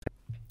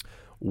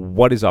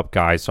What is up,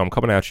 guys? So I'm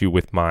coming at you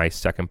with my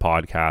second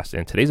podcast,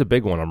 and today's a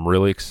big one. I'm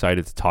really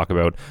excited to talk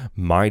about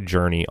my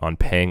journey on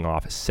paying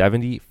off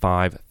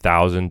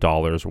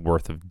 $75,000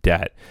 worth of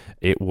debt.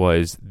 It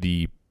was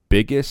the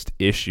biggest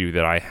issue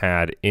that I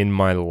had in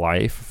my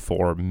life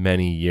for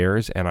many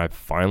years, and I've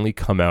finally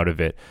come out of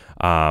it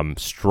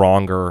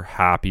stronger,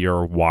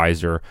 happier,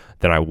 wiser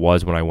than I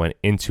was when I went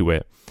into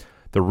it.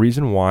 The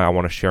reason why I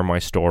want to share my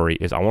story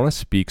is I want to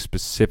speak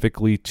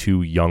specifically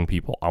to young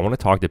people. I want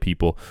to talk to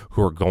people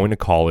who are going to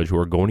college, who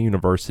are going to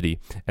university,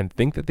 and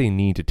think that they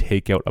need to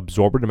take out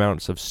absorbent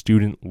amounts of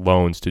student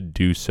loans to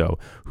do so,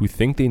 who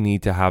think they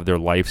need to have their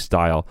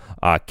lifestyle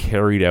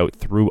carried out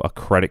through a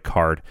credit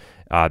card.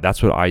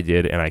 That's what I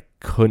did, and I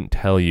couldn't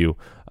tell you,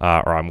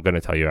 or I'm going to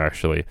tell you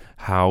actually,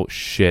 how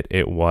shit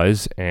it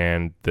was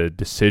and the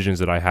decisions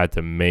that I had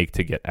to make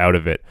to get out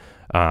of it.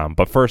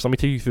 But first, let me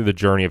take you through the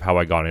journey of how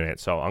I got in it.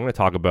 So I'm going to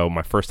talk about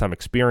my first time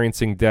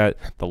experiencing debt,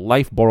 the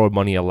life borrowed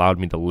money allowed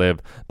me to live,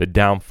 the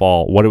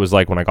downfall, what it was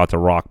like when I got to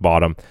rock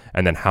bottom,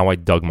 and then how I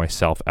dug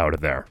myself out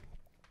of there.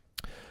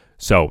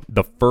 So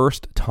the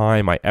first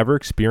time I ever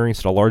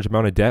experienced a large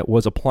amount of debt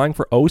was applying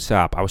for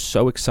OSAP. I was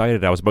so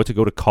excited. I was about to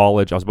go to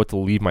college. I was about to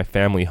leave my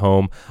family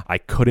home. I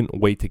couldn't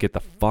wait to get the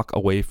fuck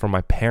away from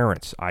my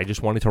parents. I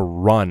just wanted to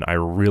run. I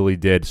really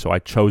did. So I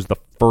chose the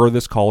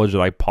furthest college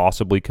that I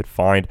possibly could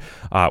find,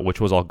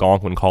 which was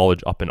Algonquin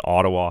College up in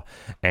Ottawa,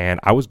 and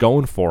I was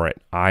going for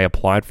it. I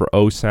applied for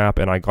OSAP,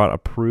 and I got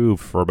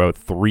approved for about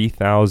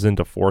 $3,000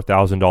 to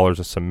 $4,000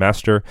 a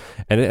semester,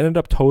 and it ended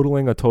up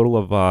totaling a total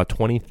of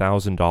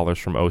 $20,000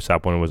 from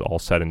OSAP when it was all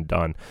said and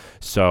done.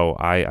 So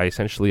I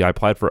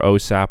applied for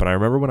OSAP, and I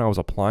remember when I was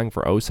applying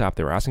for OSAP,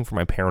 they were asking for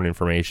my parent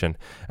information,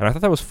 and I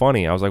thought that was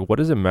funny. I was like, what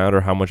does it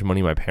matter how much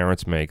money my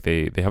parents make?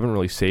 They haven't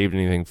really saved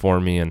anything for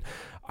me, and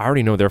I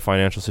already know their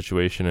financial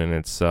situation, and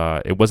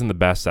it wasn't the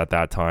best at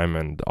that time,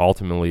 and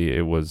ultimately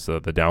it was the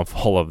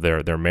downfall of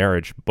their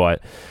marriage.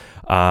 But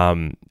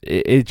I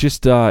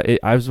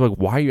was like,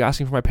 why are you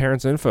asking for my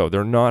parents' info?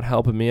 They're not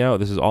helping me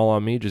out. This is all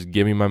on me. Just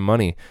give me my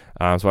money.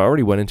 So I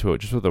already went into it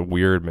just with a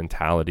weird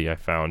mentality I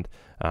found,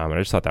 and I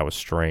just thought that was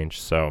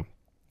strange. So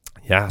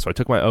I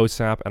took my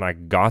OSAP and I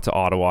got to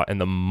Ottawa,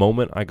 and the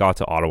moment I got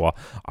to Ottawa,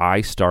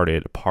 I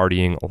started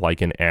partying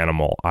like an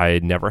animal. I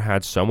had never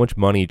had so much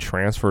money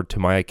transferred to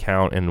my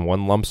account in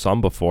one lump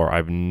sum before.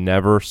 I've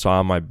never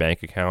saw my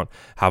bank account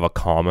have a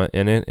comma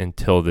in it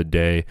until the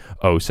day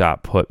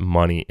OSAP put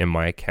money in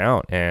my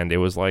account, and it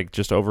was like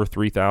just over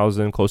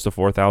 $3,000, close to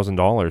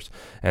 $4,000,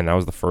 and that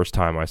was the first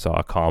time I saw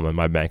a comma in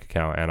my bank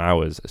account, and I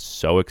was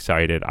so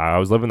excited. I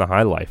was living the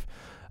high life.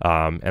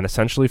 And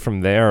essentially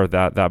from there,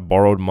 that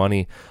borrowed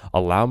money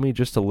allowed me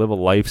just to live a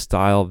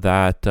lifestyle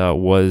that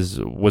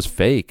was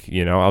fake.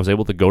 You know, I was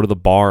able to go to the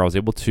bar. I was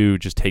able to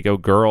just take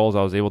out girls.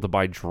 I was able to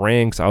buy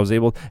drinks.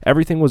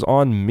 Everything was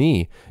on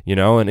me, you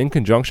know, and in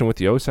conjunction with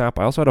the OSAP,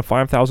 I also had a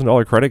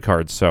 $5,000 credit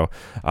card. So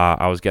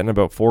I was getting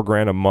about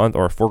 $4,000 a month,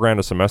 or $4,000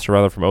 a semester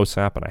rather, from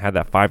OSAP, and I had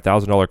that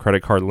 $5,000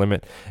 credit card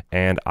limit,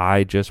 and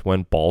I just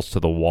went balls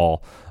to the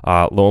wall.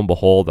 Lo and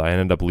behold, I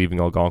ended up leaving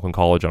Algonquin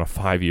College on a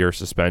 5-year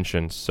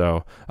suspension.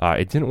 So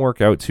it didn't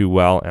work out too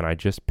well, and I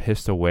just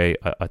pissed away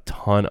a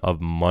ton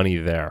of money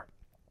there.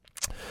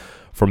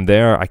 From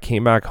there, I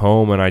came back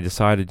home and I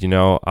decided,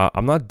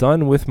 I'm not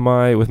done with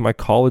my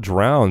college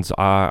rounds.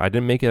 I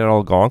didn't make it at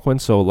Algonquin,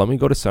 so let me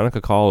go to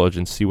Seneca College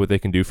and see what they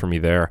can do for me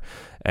there.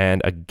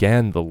 And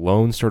again, the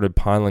loans started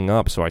piling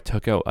up, so I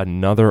took out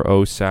another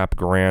OSAP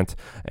grant,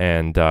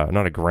 and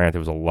not a grant, it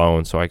was a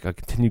loan. So I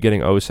continued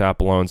getting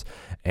OSAP loans,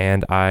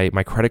 and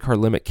my credit card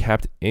limit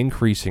kept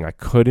increasing. I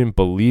couldn't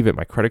believe it.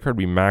 My credit card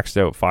would be maxed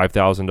out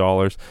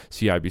 $5,000.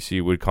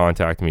 CIBC would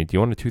contact me. Do you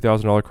want a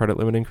 $2,000 credit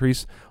limit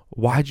increase?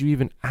 Why'd you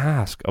even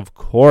ask? Of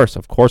course,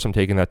 I'm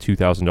taking that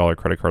 $2,000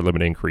 credit card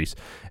limit increase.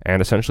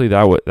 And essentially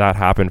that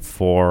happened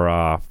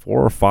for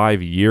 4 or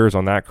 5 years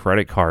on that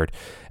credit card.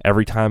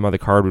 Every time the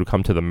card would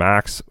come to the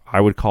max, I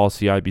would call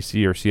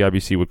CIBC, or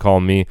CIBC would call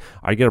me.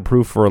 I'd get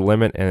approved for a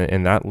limit,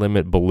 and that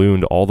limit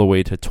ballooned all the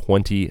way to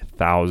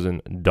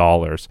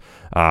 $20,000.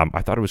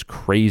 I thought it was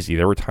crazy.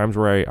 There were times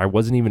where I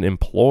wasn't even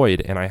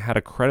employed, and I had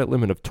a credit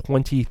limit of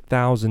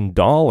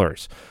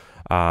 $20,000.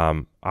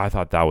 I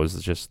thought that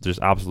was just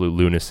absolute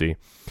lunacy.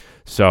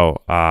 So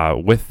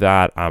with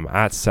that, I'm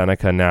at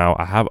Seneca now.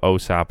 I have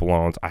OSAP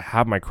loans. I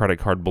have my credit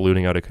card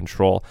ballooning out of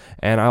control.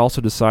 And I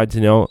also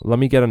decided to, let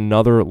me get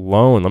another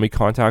loan. Let me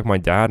contact my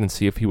dad and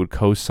see if he would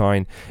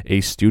co-sign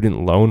a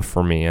student loan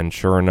for me. And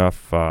sure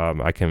enough,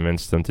 I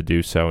convinced him to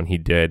do so, and he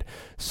did.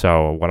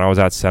 So when I was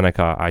at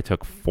Seneca, I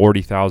took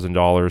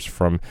 $40,000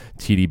 from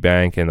TD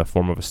Bank in the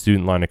form of a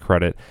student line of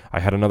credit.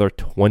 I had another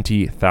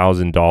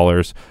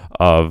 $20,000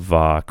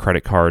 of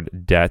credit card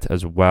debt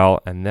as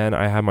well. And then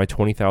I had my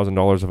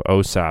 $20,000 of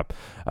OSAP.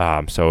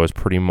 So it was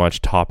pretty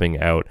much topping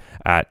out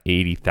at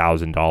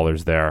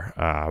 $80,000 there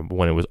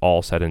when it was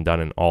all said and done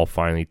and all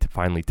finally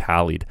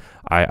tallied.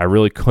 I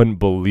really couldn't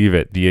believe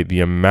it.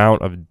 The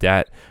amount of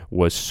debt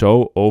was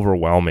so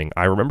overwhelming.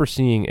 I remember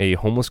seeing a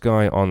homeless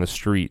guy on the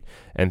street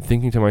and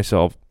thinking to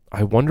myself,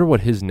 I wonder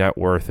what his net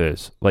worth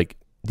is. Like,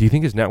 Do you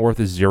think his net worth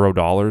is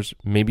 $0?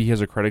 Maybe he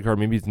has a credit card.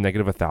 Maybe it's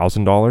negative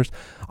 $1,000.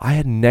 I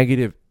had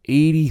negative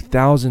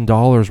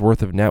 $80,000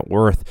 worth of net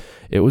worth.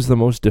 It was the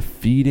most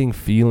defeating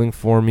feeling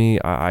for me.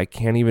 I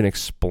can't even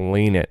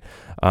explain it.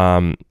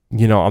 I'm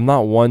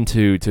not one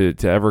to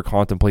ever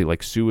contemplate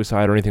like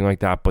suicide or anything like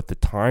that, but the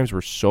times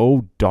were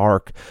so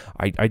dark.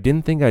 I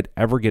didn't think I'd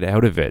ever get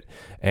out of it.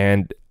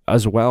 And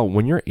as well,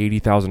 when you're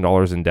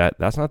 $80,000 in debt,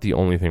 that's not the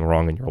only thing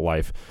wrong in your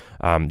life.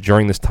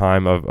 During this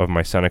time of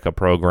my Seneca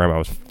program, I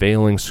was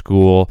failing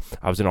school.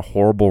 I was in a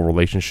horrible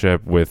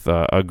relationship with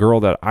a girl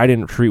that I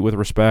didn't treat with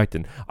respect,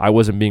 and I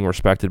wasn't being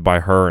respected by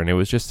her. And it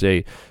was just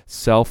a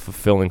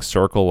self-fulfilling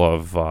circle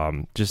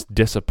of just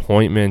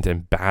disappointment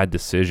and bad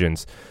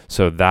decisions.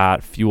 So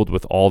that, fueled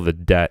with all the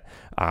debt,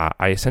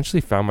 I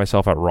essentially found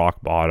myself at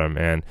rock bottom.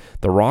 And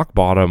the rock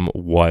bottom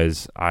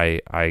was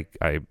I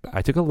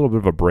took a little bit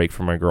of a break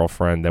from my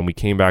girlfriend. Then we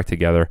came back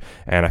together,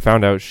 and I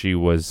found out she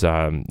was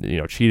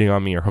cheating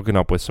on me or hooking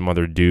up with some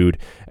other dude.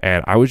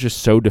 And I was just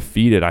so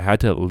defeated. I had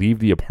to leave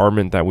the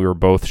apartment that we were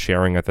both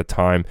sharing at the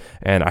time,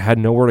 and I had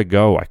nowhere to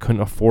go. I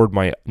couldn't afford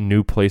my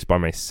new place by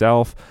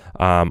myself.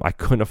 I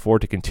couldn't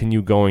afford to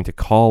continue going to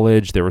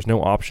college. There was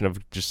no option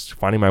of just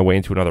finding my way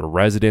into another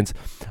residence.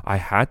 I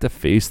had to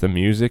face the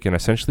music, and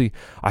essentially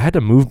I had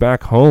to move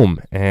back home.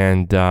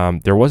 And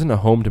there wasn't a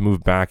home to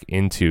move back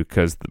into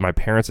because my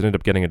parents ended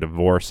up getting a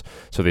divorce.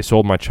 So they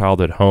sold my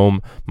childhood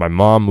home. My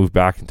mom moved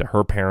back into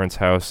her parents'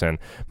 house, and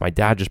my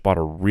dad just bought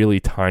a really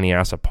tiny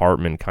ass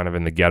apartment kind of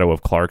in the ghetto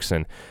of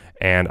Clarkson.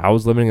 And I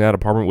was living in that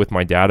apartment with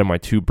my dad and my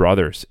two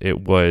brothers.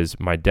 It was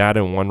my dad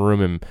in one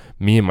room and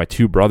me and my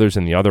two brothers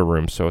in the other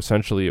room. So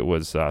essentially it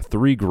was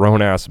three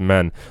grown-ass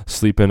men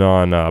sleeping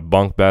on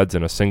bunk beds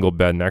in a single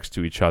bed next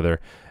to each other.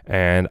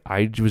 And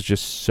I was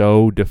just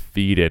so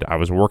defeated. I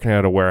was working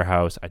at a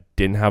warehouse. I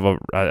didn't have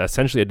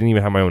essentially I didn't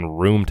even have my own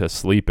room to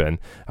sleep in.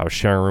 I was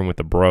sharing a room with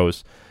the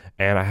bros.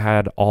 And I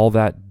had all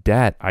that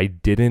debt. I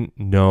didn't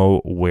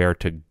know where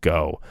to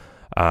go.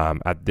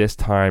 At this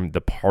time, the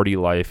party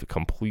life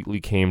completely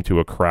came to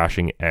a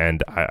crashing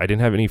end. I didn't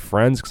have any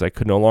friends because I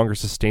could no longer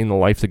sustain the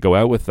life to go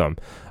out with them.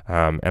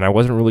 And I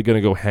wasn't really going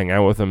to go hang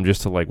out with them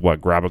just to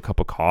grab a cup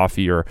of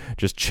coffee or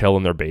just chill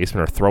in their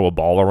basement or throw a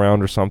ball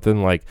around or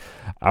something. Like,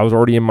 I was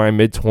already in my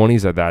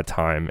mid-20s at that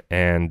time,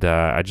 and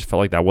I just felt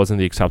like that wasn't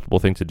the acceptable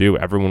thing to do.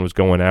 Everyone was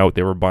going out.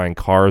 They were buying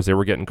cars. They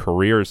were getting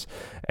careers.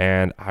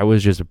 And I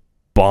was just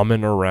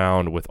bumming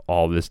around with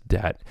all this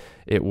debt.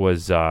 It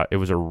was a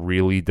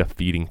really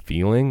defeating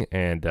feeling,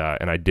 and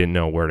I didn't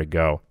know where to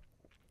go.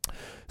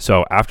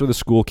 So after the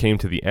school came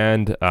to the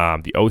end,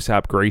 the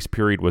OSAP grace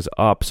period was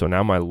up, so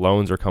now my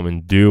loans are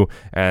coming due,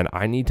 and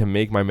I need to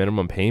make my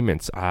minimum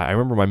payments. I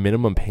remember my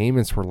minimum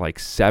payments were like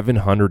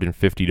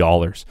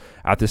 $750.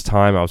 At this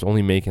time, I was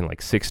only making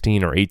like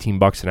 16 or 18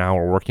 bucks an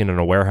hour working in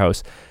a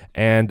warehouse,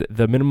 and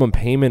the minimum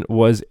payment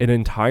was an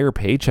entire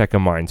paycheck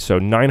of mine. So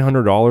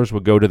 $900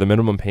 would go to the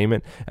minimum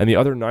payment, and the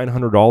other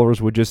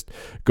 $900 would just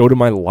go to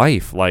my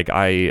life. Like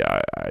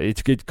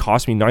it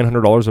cost me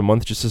 $900 a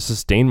month just to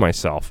sustain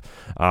myself.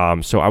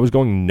 So I was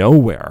going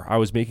nowhere. I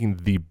was making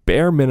the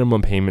bare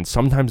minimum payment,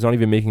 sometimes not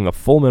even making the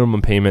full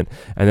minimum payment,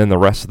 and then the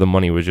rest of the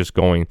money was just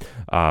going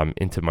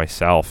into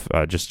myself,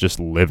 just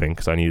living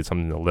because I needed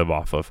something to live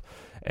off of.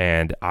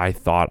 And I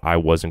thought I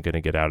wasn't going to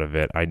get out of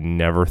it. I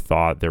never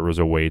thought there was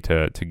a way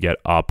to get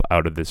up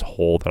out of this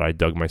hole that I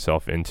dug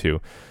myself into.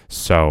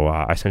 So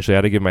I essentially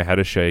had to give my head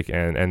a shake.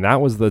 And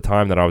that was the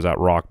time that I was at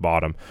rock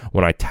bottom,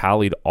 when I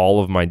tallied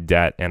all of my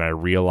debt and I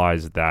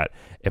realized that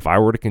if I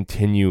were to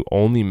continue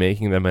only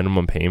making the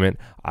minimum payment,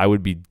 I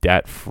would be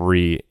debt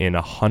free in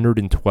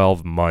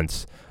 112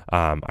 months.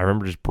 I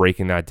remember just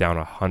breaking that down.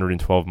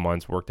 112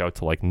 months worked out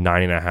to like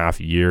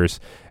 9.5 years,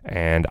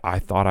 and I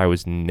thought I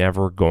was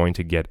never going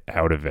to get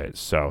out of it.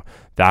 So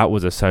that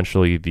was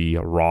essentially the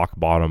rock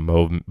bottom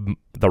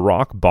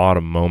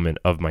moment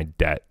of my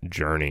debt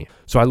journey.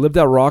 So I lived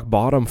at rock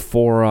bottom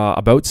for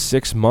about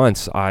 6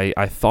 months.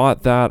 I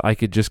thought that I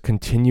could just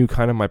continue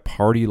kind of my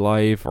party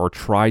life, or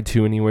tried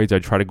to anyways.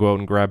 I'd try to go out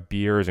and grab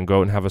beers and go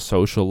out and have a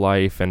social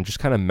life and just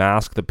kind of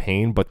mask the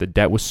pain, but the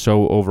debt was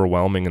so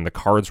overwhelming and the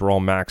cards were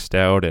all maxed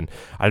out and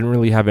I didn't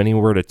really have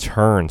anywhere to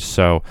turn.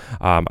 So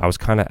I was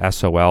kind of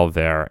SOL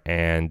there,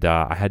 and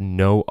I had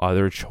no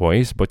other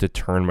choice but to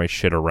turn my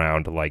shit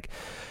around. Like,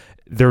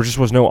 there just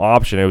was no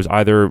option. It was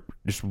either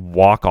just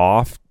walk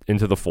off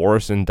into the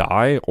forest and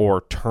die,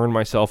 or turn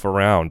myself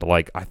around.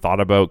 Like, I thought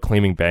about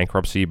claiming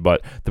bankruptcy,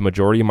 but the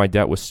majority of my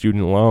debt was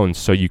student loans,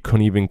 so you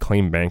couldn't even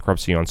claim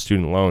bankruptcy on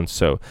student loans.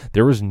 So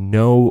there was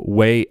no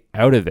way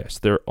out of this.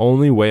 Their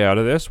only way out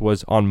of this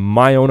was on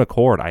my own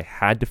accord. I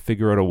had to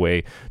figure out a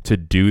way to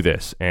do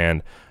this.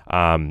 And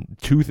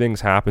Two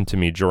things happened to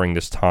me during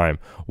this time.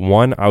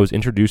 One, I was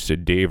introduced to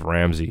Dave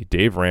Ramsey.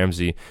 Dave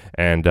Ramsey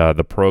and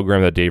the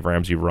program that Dave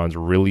Ramsey runs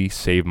really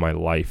saved my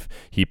life.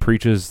 He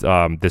preaches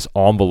this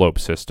envelope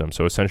system.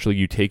 So essentially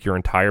you take your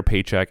entire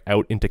paycheck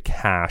out into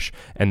cash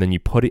and then you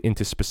put it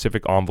into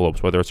specific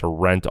envelopes, whether it's a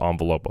rent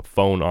envelope, a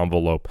phone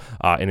envelope,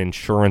 an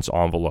insurance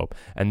envelope.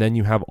 And then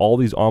you have all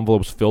these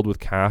envelopes filled with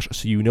cash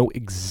so you know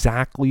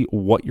exactly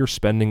what you're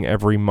spending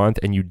every month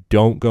and you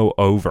don't go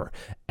over.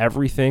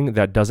 Everything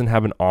that doesn't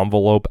have an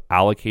envelope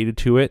allocated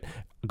to it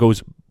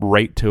goes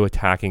right to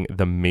attacking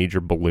the major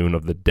balloon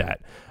of the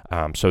debt.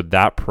 So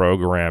that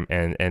program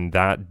and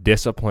that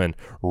discipline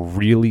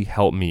really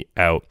helped me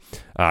out.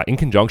 In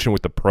conjunction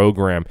with the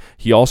program,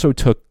 he also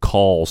took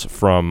calls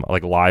from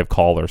like live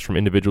callers from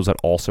individuals that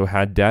also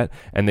had debt,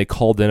 and they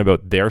called in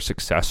about their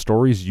success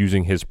stories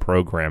using his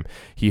program.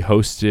 He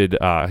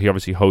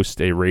obviously hosts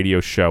a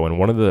radio show, and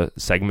one of the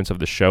segments of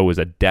the show is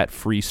a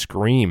debt-free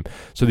scream.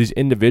 So these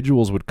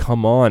individuals would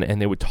come on and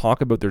they would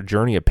talk about their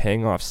journey of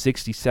paying off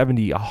 $60,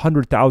 $70,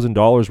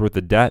 $100,000 worth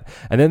of debt,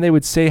 and then they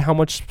would say how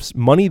much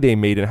money they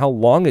made and how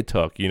long it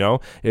took.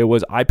 It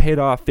was, I paid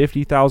off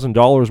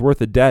 $50,000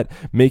 worth of debt,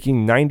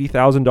 making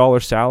 $90,000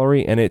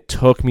 salary, and it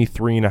took me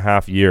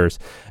 3.5 years.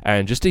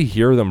 And just to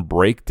hear them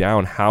break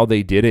down how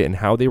they did it and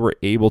how they were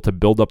able to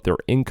build up their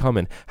income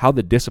and how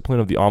the discipline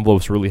of the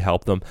envelopes really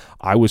helped them,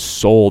 I was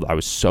sold. I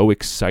was so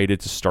excited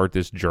to start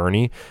this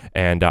journey,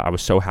 and I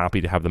was so happy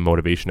to have the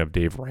motivation of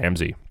Dave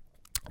Ramsey.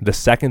 The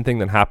second thing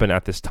that happened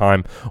at this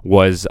time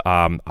was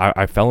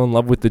I fell in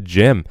love with the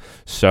gym.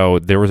 So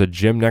there was a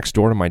gym next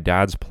door to my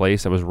dad's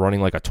place that was running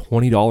like a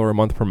 $20 a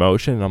month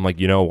promotion. And I'm like,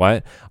 you know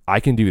what?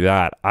 I can do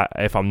that.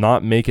 If I'm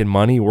not making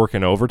money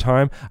working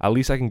overtime, at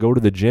least I can go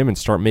to the gym and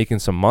start making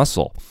some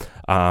muscle.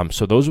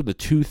 So those were the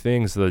two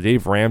things, the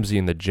Dave Ramsey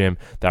and the gym,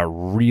 that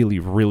really,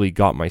 really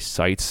got my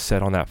sights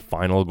set on that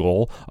final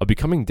goal of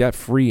becoming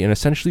debt-free and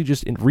essentially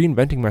just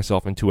reinventing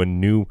myself into a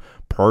new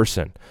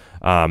person.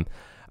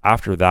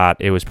 After that,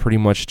 it was pretty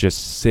much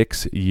just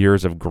 6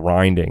 years of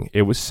grinding.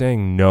 It was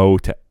saying no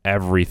to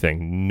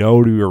everything.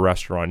 No to your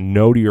restaurant,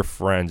 no to your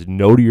friends,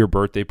 no to your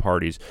birthday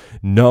parties.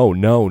 No,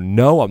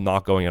 I'm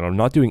not going out. I'm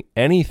not doing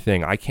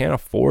anything. I can't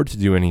afford to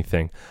do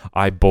anything.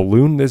 I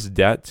ballooned this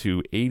debt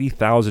to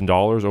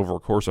 $80,000 over a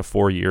course of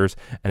 4 years,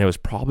 and it was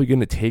probably going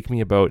to take me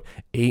about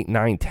 8,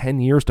 9, 10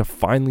 years to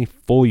finally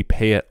fully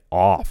pay it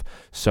off.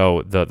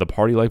 So the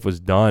party life was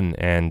done.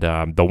 And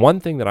the one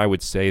thing that I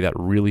would say that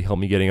really helped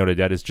me getting out of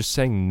debt is just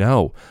saying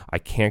no. I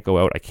can't go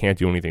out. I can't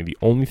do anything. The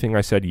only thing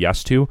I said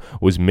yes to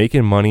was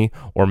making money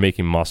or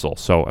making muscle.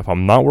 So if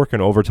I'm not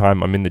working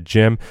overtime, I'm in the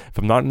gym. If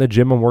I'm not in the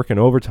gym, I'm working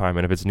overtime.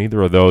 And if it's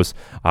neither of those,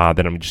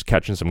 then I'm just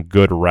catching some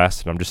good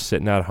rest, and I'm just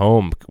sitting at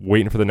home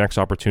waiting for the next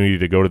opportunity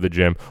to go to the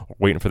gym, or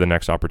waiting for the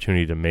next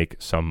opportunity to make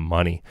some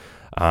money.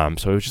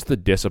 So it was just the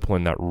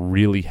discipline that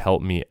really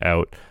helped me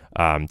out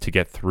to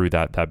get through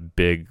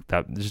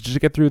just to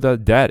get through the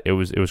debt. It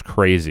was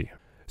crazy.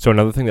 So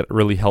another thing that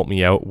really helped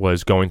me out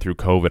was going through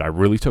COVID. I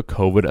really took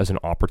COVID as an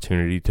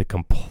opportunity to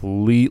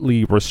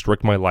completely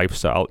restrict my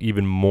lifestyle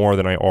even more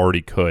than I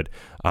already could,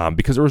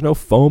 because there was no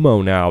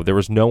FOMO now. There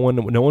was no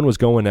one was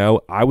going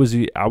out. I was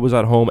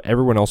at home.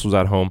 Everyone else was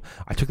at home.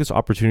 I took this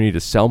opportunity to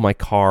sell my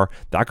car.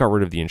 That got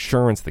rid of the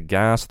insurance, the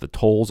gas, the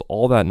tolls,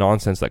 all that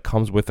nonsense that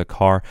comes with a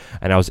car.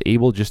 And I was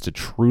able just to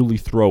truly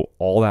throw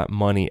all that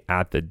money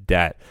at the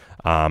debt.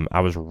 I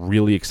was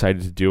really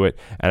excited to do it,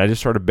 and I just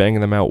started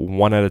banging them out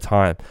one at a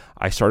time.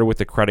 I started with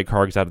the credit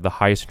card because I had the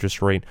highest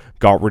interest rate,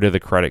 got rid of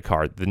the credit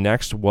card. The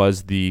next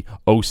was the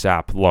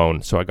OSAP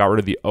loan, so I got rid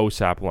of the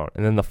OSAP loan.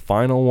 And then the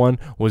final one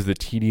was the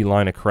TD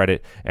line of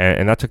credit,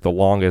 and that took the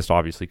longest,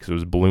 obviously, because it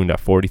was ballooned at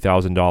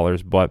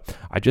 $40,000, but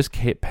I just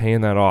kept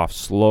paying that off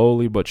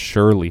slowly but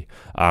surely.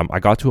 I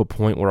got to a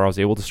point where I was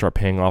able to start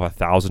paying off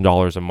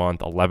 $1,000 a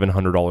month,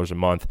 $1,100 a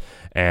month,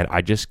 and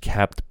I just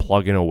kept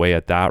plugging away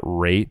at that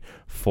rate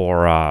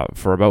for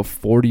about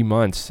 40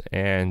 months,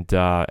 and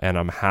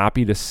I'm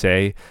happy to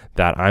say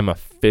that I'm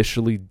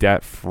officially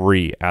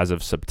debt-free as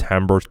of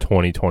September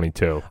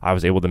 2022. I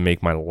was able to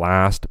make my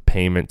last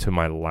payment to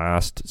my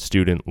last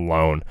student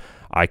loan.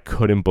 I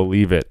couldn't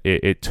believe it.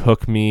 It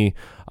took me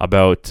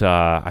about,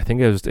 I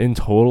think it was in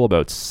total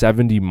about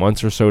 70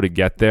 months or so to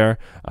get there.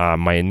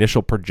 My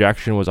initial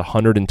projection was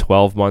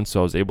 112 months,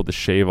 so I was able to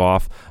shave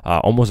off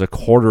almost a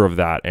quarter of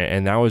that.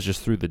 And that was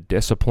just through the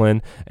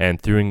discipline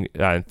and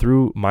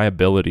through my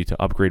ability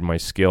to upgrade my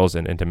skills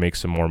and to make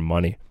some more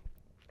money.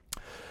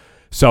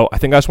 So I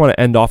think I just want to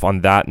end off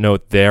on that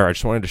note there. I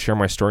just wanted to share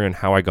my story on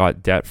how I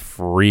got debt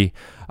free.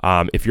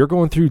 If you're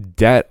going through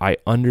debt, I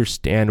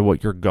understand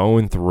what you're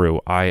going through.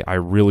 I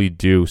really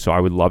do. So I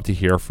would love to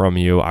hear from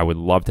you. I would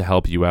love to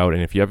help you out.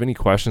 And if you have any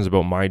questions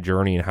about my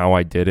journey and how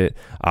I did it,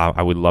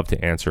 I would love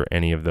to answer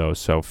any of those.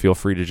 So feel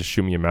free to just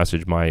shoot me a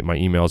message. My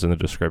email's in the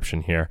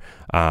description here.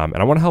 And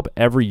I want to help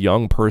every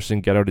young person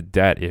get out of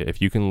debt.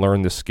 If you can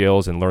learn the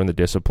skills and learn the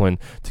discipline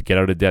to get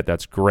out of debt,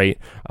 that's great.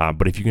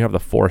 But if you can have the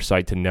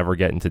foresight to never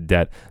get into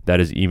debt, that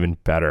is even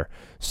better.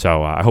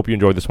 So I hope you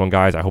enjoyed this one,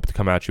 guys. I hope to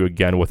come at you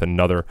again with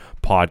another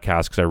podcast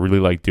podcasts because I really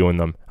like doing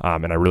them,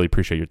 and I really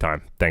appreciate your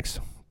time. Thanks.